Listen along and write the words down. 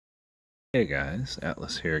Hey guys,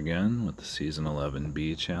 Atlas here again with the Season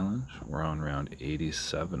 11B challenge. We're on round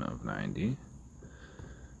 87 of 90.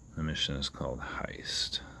 The mission is called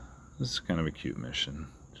HEIST. This is kind of a cute mission.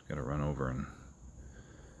 Just gotta run over and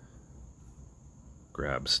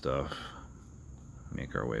grab stuff,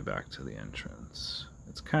 make our way back to the entrance.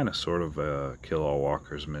 It's kind of sort of a kill all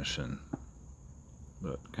walkers mission,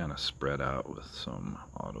 but kind of spread out with some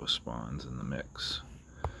auto spawns in the mix.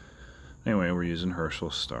 Anyway, we're using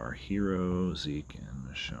Herschel, Star, Hero, Zeke, and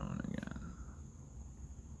Michonne again.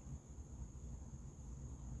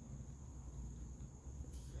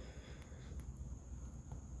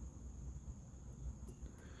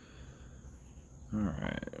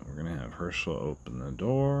 Alright, we're going to have Herschel open the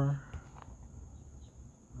door.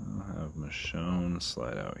 I'll have Michonne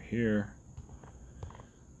slide out here.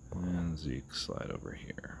 And Zeke slide over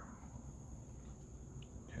here.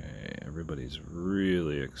 Okay, everybody's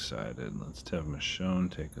really excited. Let's have Michonne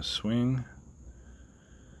take a swing.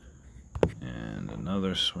 And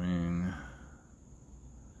another swing.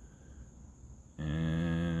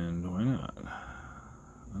 And why not?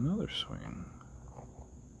 Another swing.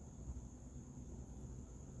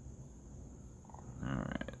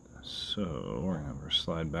 Alright, so we're going to have her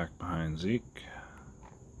slide back behind Zeke.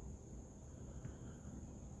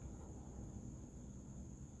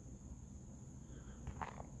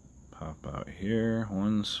 Pop out here,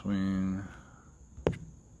 one swing.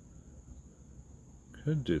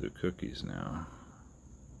 Could do the cookies now,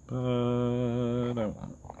 but I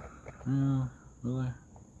won't. Well, will I?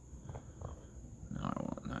 No, I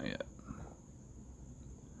won't, not yet.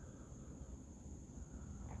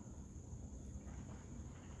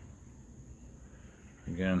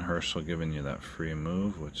 Again, Herschel giving you that free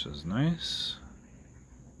move, which is nice.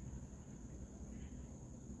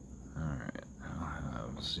 Alright, I'll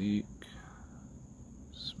have Zeke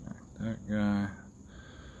smack that guy.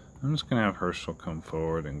 I'm just going to have Herschel come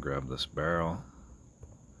forward and grab this barrel.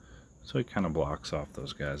 So he kind of blocks off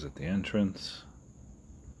those guys at the entrance.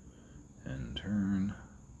 And turn.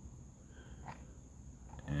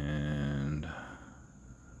 And have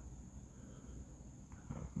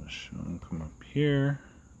Michonne come up here.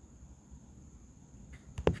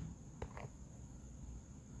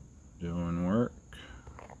 Doing work.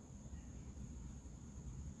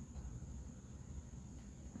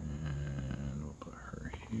 And we'll put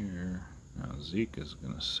her here. Now Zeke is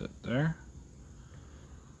going to sit there.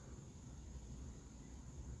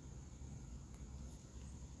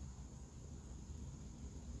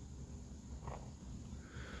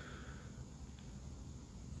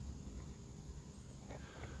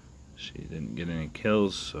 She didn't get any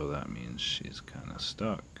kills, so that means she's kind of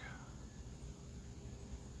stuck.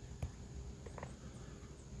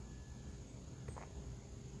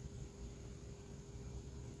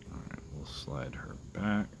 Alright, we'll slide her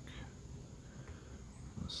back.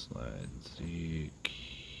 We'll slide Zeke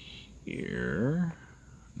here.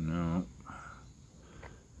 No.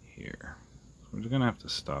 Here. So we're going to have to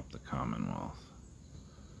stop the Commonwealth.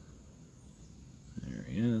 There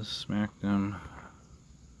he is, smacked him.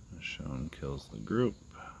 Michonne kills the group.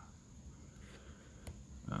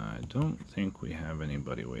 I don't think we have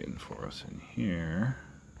anybody waiting for us in here.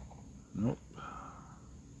 Nope.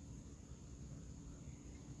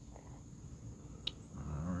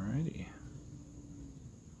 Alrighty.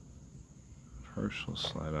 Herschel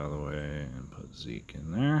slide out of the way and put Zeke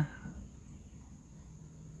in there.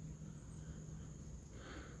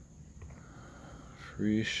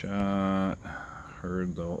 Free shot.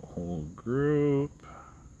 Heard the whole group.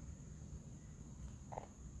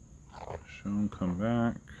 Michonne, come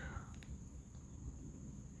back.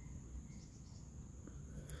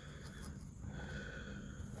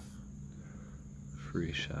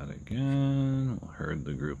 Free shot again. We'll herd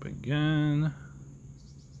the group again.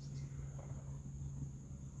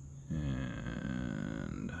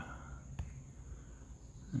 And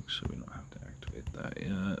actually, we don't have to activate that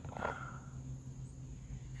yet.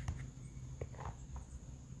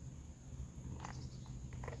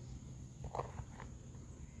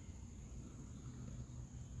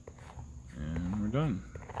 And we're done.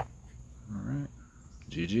 All right.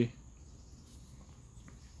 GG.